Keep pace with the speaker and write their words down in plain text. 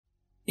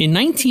In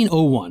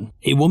 1901,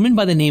 a woman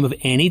by the name of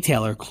Annie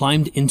Taylor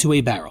climbed into a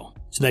barrel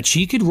so that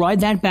she could ride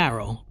that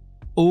barrel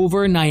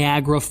over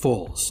Niagara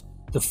Falls,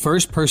 the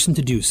first person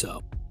to do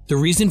so. The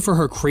reason for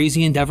her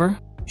crazy endeavor?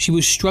 She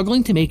was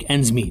struggling to make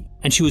ends meet,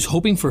 and she was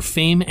hoping for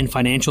fame and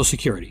financial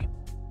security.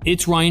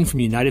 It's Ryan from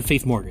United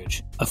Faith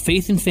Mortgage, a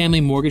faith and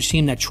family mortgage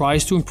team that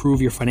tries to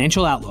improve your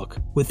financial outlook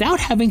without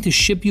having to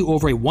ship you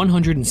over a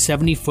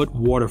 170-foot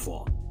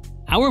waterfall.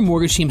 Our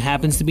mortgage team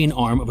happens to be an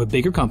arm of a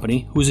bigger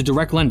company who is a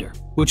direct lender,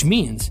 which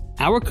means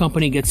our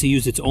company gets to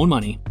use its own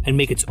money and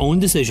make its own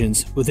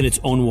decisions within its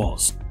own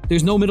walls.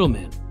 There's no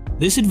middleman.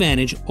 This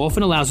advantage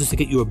often allows us to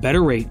get you a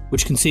better rate,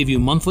 which can save you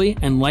monthly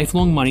and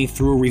lifelong money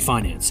through a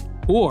refinance,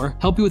 or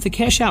help you with a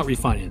cash-out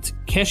refinance,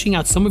 cashing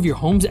out some of your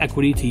home's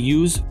equity to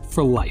use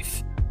for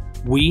life.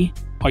 We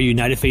are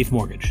United Faith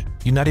Mortgage.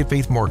 United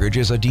Faith Mortgage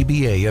is a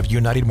DBA of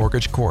United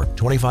Mortgage Corp.,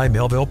 25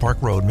 Melville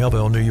Park Road,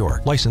 Melville, New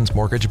York. Licensed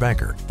mortgage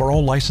banker. For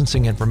all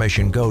licensing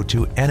information, go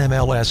to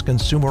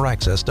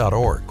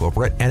nmlsconsumeraccess.org.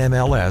 Corporate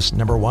NMLS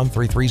number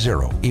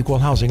 1330. Equal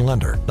housing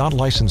lender. Not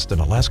licensed in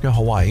Alaska,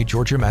 Hawaii,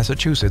 Georgia,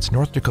 Massachusetts,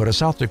 North Dakota,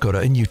 South Dakota,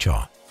 and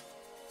Utah.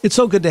 It's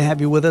so good to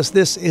have you with us.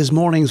 This is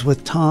Mornings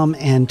with Tom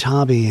and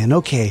Tabby. And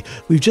okay,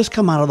 we've just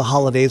come out of the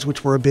holidays,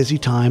 which were a busy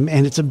time,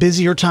 and it's a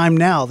busier time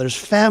now. There's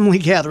family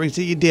gatherings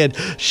that you did,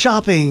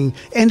 shopping,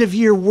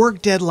 end-of-year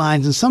work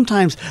deadlines, and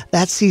sometimes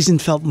that season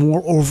felt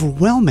more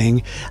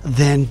overwhelming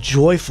than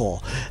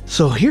joyful.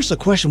 So here's the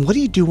question. What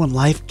do you do when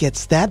life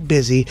gets that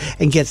busy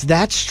and gets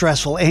that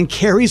stressful and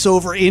carries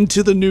over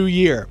into the new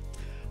year?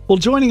 Well,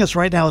 joining us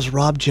right now is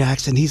Rob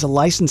Jackson. He's a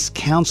licensed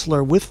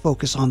counselor with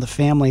focus on the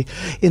family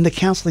in the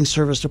counseling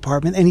service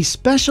department, and he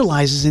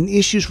specializes in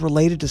issues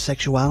related to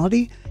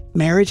sexuality,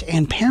 marriage,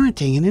 and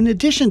parenting. And in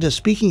addition to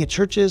speaking at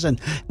churches and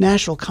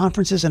national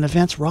conferences and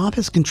events, Rob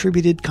has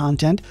contributed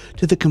content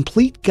to the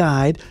Complete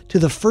Guide to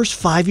the First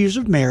 5 Years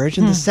of Marriage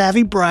and the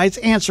Savvy Bride's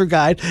Answer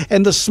Guide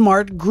and the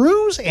Smart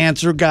Groom's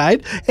Answer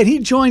Guide. And he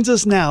joins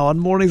us now on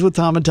Mornings with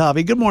Tom and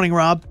Tabby. Good morning,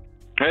 Rob.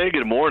 Hey,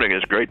 good morning.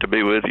 It's great to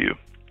be with you.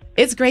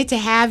 It's great to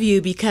have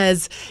you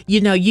because,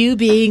 you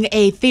being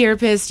a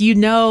therapist, you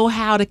know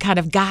how to kind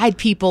of guide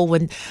people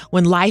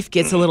when life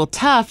gets a little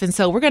tough. And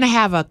so we're going to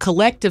have a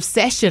collective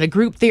session, a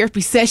group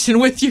therapy session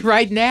with you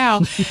right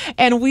now.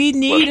 And we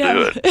need,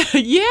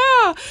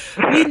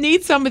 we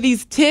need some of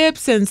these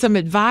tips and some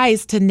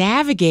advice to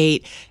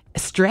navigate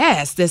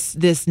stress,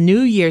 this New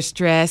Year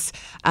stress,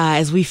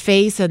 as we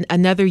face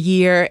another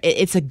year.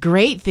 It's a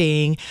great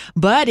thing,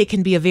 but it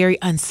can be a very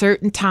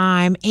uncertain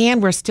time,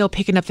 and we're still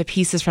picking up the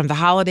pieces from the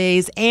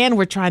holidays, and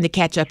we're trying to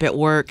catch up at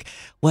work.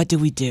 What do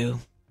we do?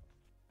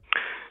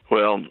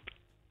 Well,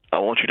 I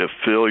want you to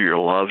fill your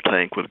love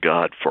tank with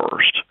God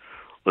first.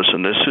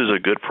 Listen, this is a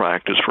good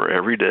practice for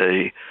every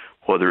day,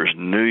 whether it's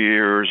New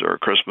Year's or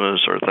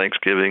Christmas or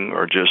Thanksgiving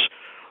or just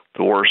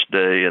the worst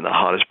day in the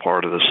hottest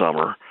part of the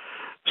summer.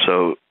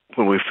 So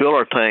when we fill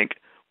our tank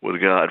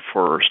with God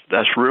first,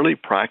 that's really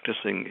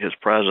practicing His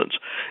presence.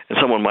 And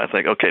someone might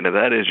think, okay, now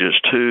that is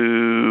just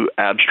too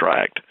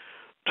abstract,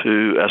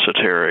 too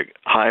esoteric,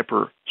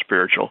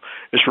 hyper-spiritual.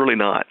 It's really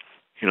not.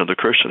 The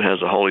Christian has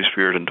the Holy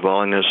Spirit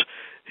indwelling us.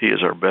 He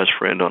is our best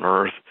friend on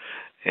earth.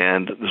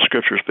 And the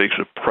Scripture speaks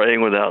of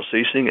praying without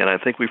ceasing, and I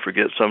think we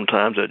forget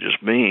sometimes that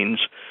just means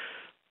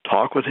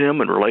talk with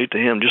Him and relate to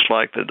Him just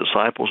like the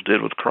disciples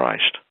did with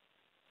Christ.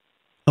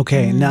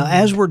 Okay, now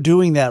as we're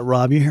doing that,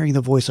 Rob, you're hearing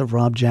the voice of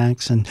Rob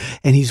Jackson,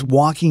 and he's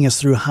walking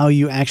us through how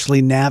you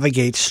actually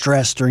navigate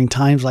stress during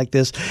times like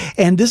this.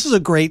 And this is a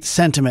great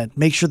sentiment.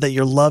 Make sure that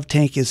your love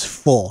tank is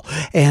full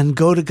and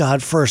go to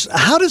God first.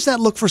 How does that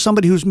look for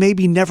somebody who's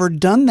maybe never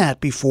done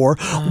that before?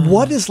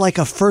 What is like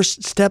a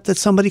first step that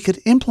somebody could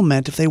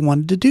implement if they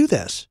wanted to do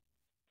this?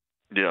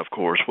 Yeah, of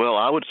course. Well,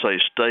 I would say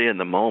stay in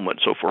the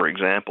moment. So, for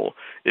example,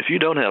 if you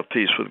don't have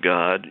peace with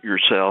God,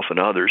 yourself, and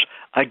others,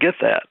 I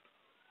get that.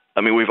 I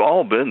mean, we've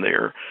all been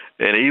there,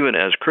 and even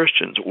as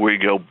Christians, we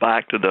go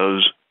back to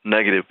those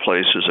negative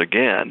places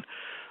again.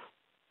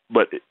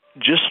 But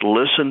just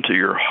listen to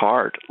your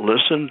heart.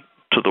 Listen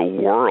to the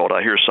world.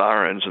 I hear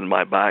sirens in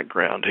my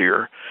background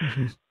here.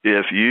 Mm-hmm.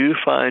 If you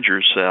find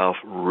yourself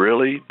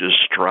really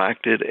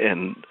distracted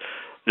and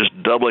just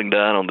doubling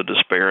down on the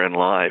despair in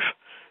life,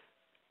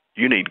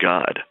 you need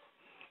God.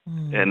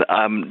 Mm. And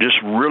I'm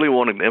just really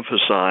wanting to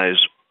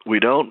emphasize, we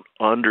don't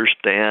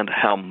understand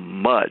how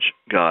much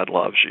God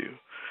loves you.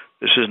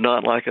 This is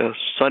not like a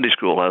Sunday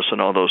school lesson,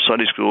 although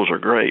Sunday schools are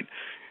great.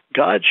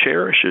 God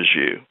cherishes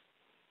you.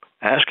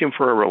 Ask Him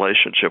for a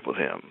relationship with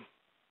Him.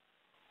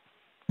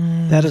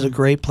 That is a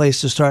great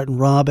place to start. And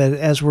Rob,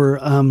 as we're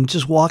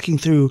just walking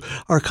through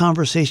our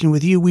conversation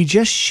with you, we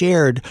just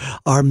shared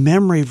our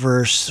memory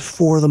verse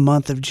for the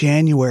month of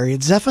January.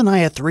 It's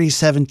Zephaniah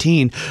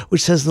 3:17, which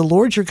says, "The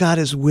Lord your God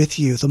is with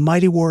you, the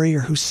mighty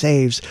warrior who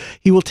saves.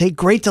 He will take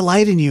great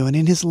delight in you, and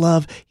in His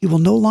love He will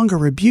no longer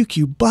rebuke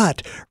you,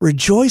 but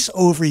rejoice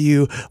over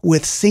you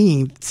with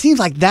singing." It seems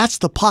like that's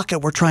the pocket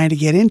we're trying to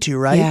get into,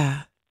 right?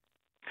 Yeah.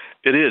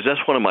 It is.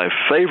 That's one of my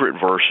favorite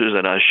verses,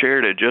 and I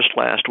shared it just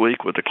last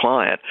week with a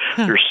client.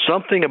 There's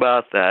something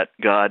about that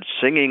God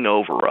singing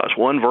over us.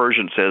 One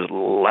version says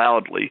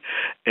loudly,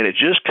 and it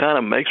just kind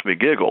of makes me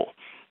giggle.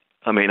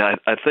 I mean, I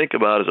think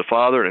about as a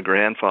father and a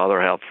grandfather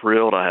how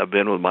thrilled I have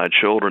been with my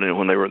children and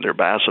when they were in their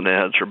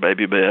bassinets or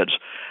baby beds.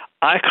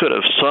 I could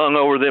have sung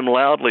over them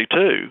loudly,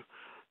 too,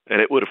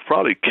 and it would have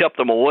probably kept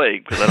them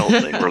awake because I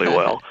don't sing really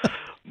well.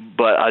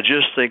 But I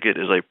just think it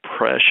is a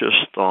precious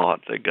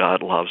thought that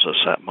God loves us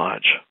that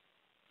much.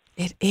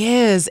 It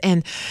is,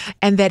 and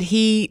that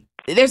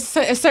there's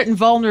a certain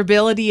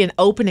vulnerability and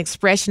open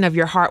expression of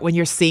your heart when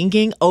you're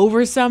singing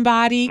over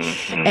somebody.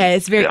 Mm-hmm.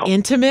 It's very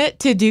intimate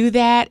to do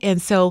that, and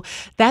so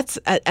that's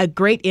a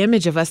great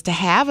image of us to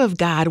have of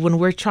God when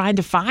we're trying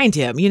to find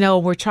Him. You know,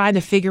 we're trying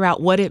to figure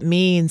out what it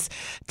means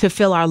to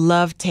fill our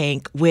love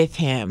tank with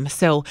Him.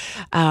 So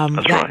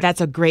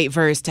that's a great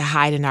verse to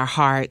hide in our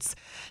hearts.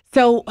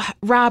 So,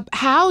 Rob,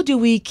 how do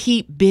we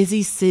keep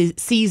busy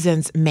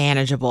seasons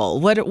manageable?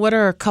 What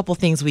are a couple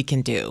things we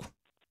can do?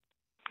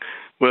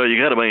 Well,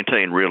 you got to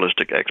maintain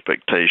realistic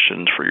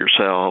expectations for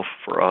yourself,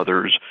 for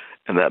others,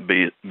 and that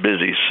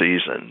busy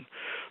season.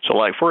 So,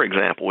 like, for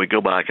example, we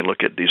go back and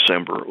look at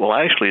December. Well,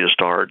 actually, it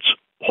starts,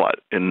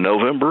 in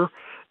November,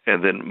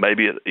 and then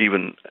maybe it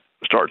even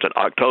starts in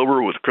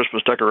October with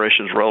Christmas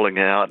decorations rolling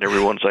out and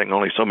everyone saying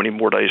only so many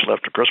more days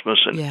left to Christmas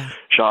and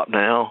shop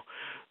now.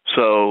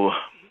 So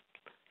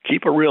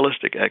keep a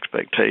realistic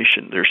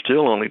expectation. There's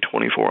still only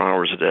 24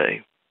 hours a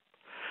day.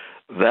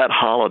 That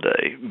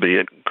holiday, be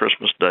it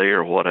Christmas Day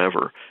or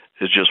whatever,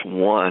 is just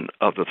one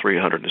of the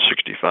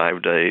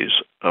 365 days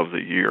of the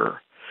year.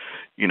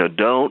 You know,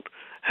 don't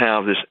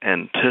have this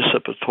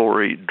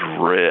anticipatory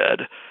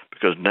dread,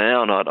 because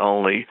now not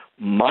only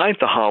might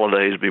the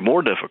holidays be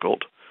more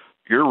difficult,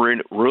 you're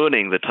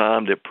ruining the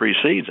time that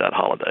precedes that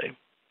holiday.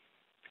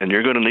 And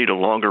you're going to need a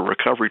longer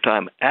recovery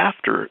time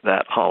after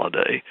that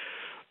holiday.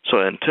 So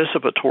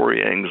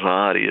anticipatory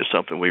anxiety is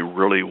something we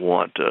really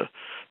want to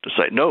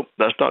say, nope,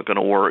 that's not going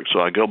to work. So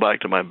I go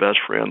back to my best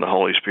friend, the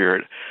Holy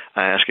Spirit.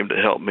 I ask Him to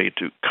help me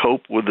to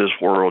cope with this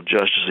world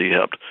just as He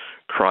helped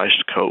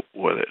Christ cope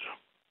with it.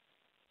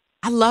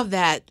 I love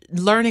that,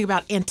 learning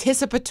about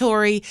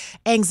anticipatory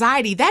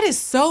anxiety. That is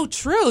so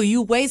true.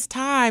 You waste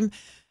time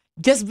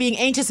just being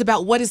anxious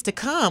about what is to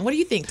come. What do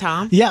you think,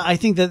 Tom? Yeah, I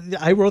think that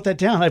I wrote that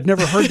down. I've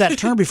never heard that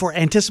term before,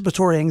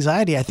 anticipatory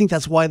anxiety. I think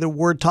that's why the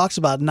word talks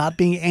about not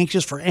being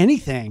anxious for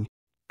anything.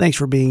 Thanks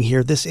for being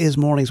here. This is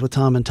Mornings with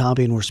Tom and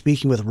Tabby, and we're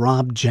speaking with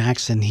Rob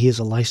Jackson. He is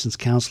a licensed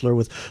counselor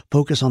with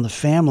Focus on the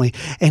Family,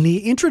 and he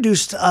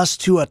introduced us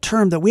to a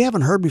term that we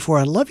haven't heard before.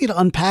 I'd love you to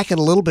unpack it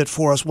a little bit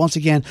for us. Once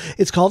again,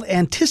 it's called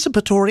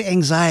anticipatory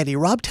anxiety.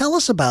 Rob, tell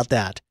us about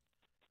that.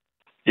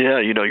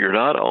 Yeah, you know, you're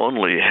not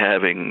only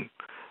having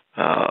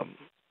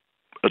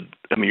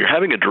you're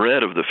having a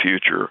dread of the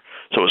future,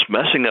 so it's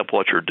messing up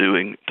what you're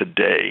doing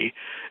today.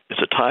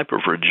 It's a type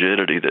of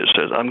rigidity that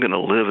says, I'm going to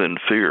live in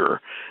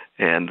fear,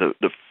 and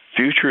the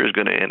future is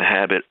going to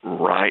inhabit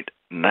right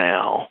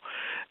now.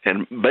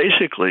 And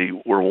basically,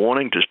 we're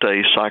wanting to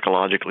stay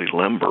psychologically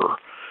limber.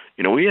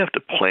 You know, we have to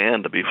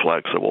plan to be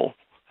flexible.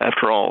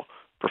 After all,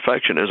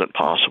 perfection isn't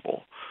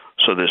possible.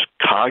 So this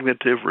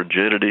cognitive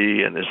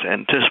rigidity and this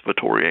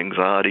anticipatory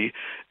anxiety,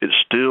 it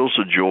steals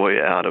the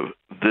joy out of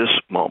this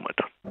moment.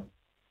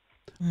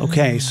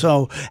 Okay,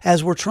 so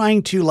as we're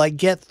trying to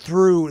get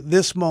through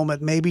this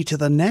moment, maybe to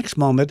the next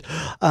moment,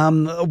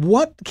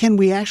 what can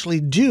we actually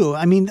do?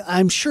 I mean,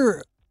 I'm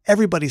sure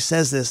everybody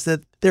says this,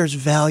 that there's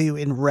value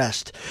in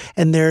rest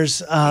and there's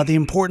the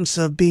importance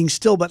of being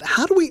still, but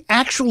how do we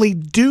actually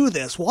do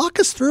this? Walk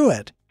us through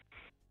it.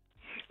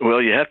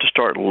 Well, you have to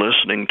start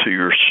listening to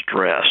your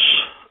stress,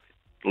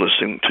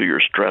 listening to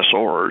your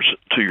stressors,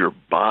 to your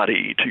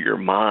body, to your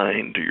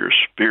mind, to your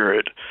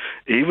spirit,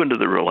 even to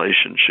the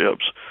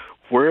relationships.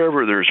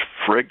 Wherever there's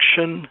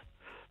friction,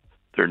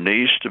 there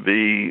needs to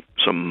be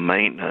some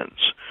maintenance.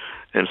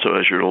 And so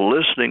as you're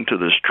listening to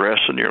the stress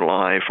in your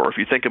life, or if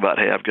you think about,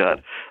 hey, I've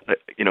got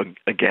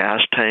a gas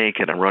tank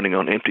and I'm running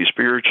on empty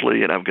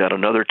spiritually, and I've got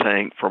another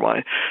tank for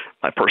my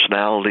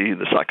personality,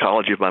 the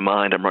psychology of my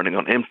mind, I'm running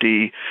on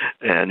empty,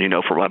 and,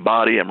 for my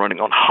body, I'm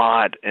running on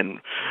hot, and,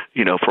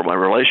 for my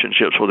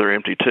relationships, well, they're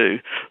empty too.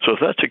 So if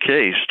that's the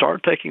case,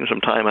 start taking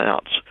some time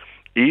outs,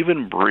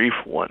 even brief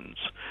ones,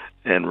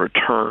 and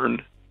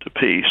return to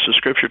peace. The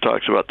Scripture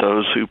talks about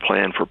those who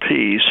plan for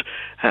peace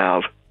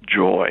have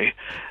joy.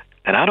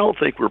 And I don't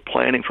think we're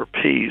planning for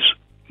peace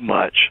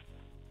much.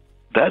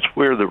 That's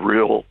where the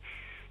real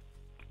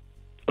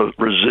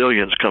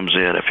resilience comes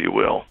in, if you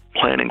will,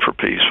 planning for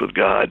peace with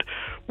God,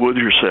 with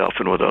yourself,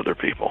 and with other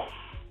people.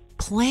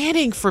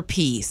 Planning for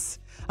peace.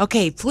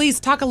 Okay, please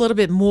talk a little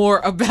bit more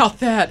about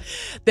that.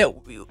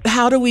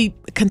 How do we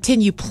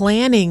continue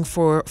planning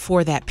for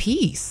that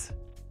peace?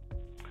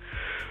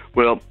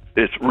 Well,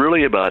 it's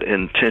really about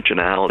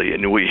intentionality,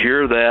 and we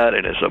hear that,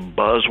 and it's a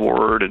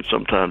buzzword, and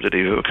sometimes it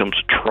even becomes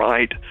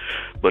trite,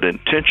 but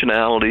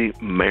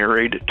intentionality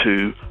married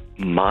to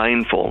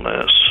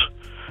mindfulness,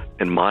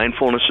 and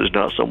mindfulness is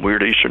not some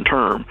weird Eastern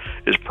term,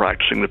 is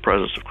practicing the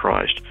presence of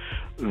Christ.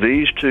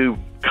 these two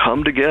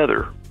come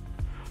together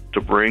to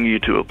bring you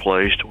to a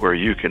place to where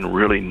you can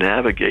really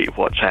navigate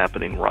what's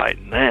happening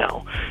right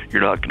now.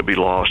 You're not going to be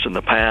lost in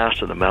the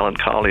past and the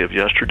melancholy of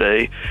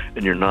yesterday,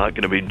 and you're not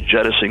going to be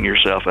jettisoning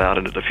yourself out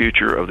into the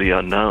future of the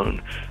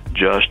unknown.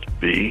 Just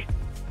be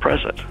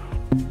present.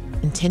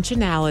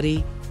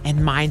 Intentionality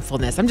and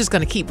mindfulness. I'm just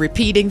going to keep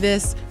repeating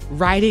this,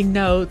 writing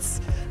notes.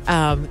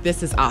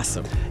 This is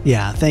awesome.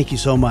 Yeah, thank you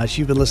so much.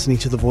 You've been listening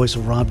to the voice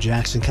of Rob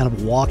Jackson, kind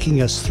of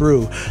walking us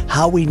through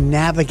how we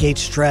navigate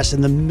stress in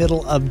the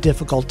middle of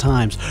difficult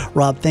times.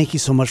 Rob, thank you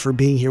so much for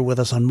being here with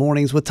us on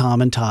Mornings with Tom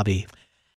and Tabby.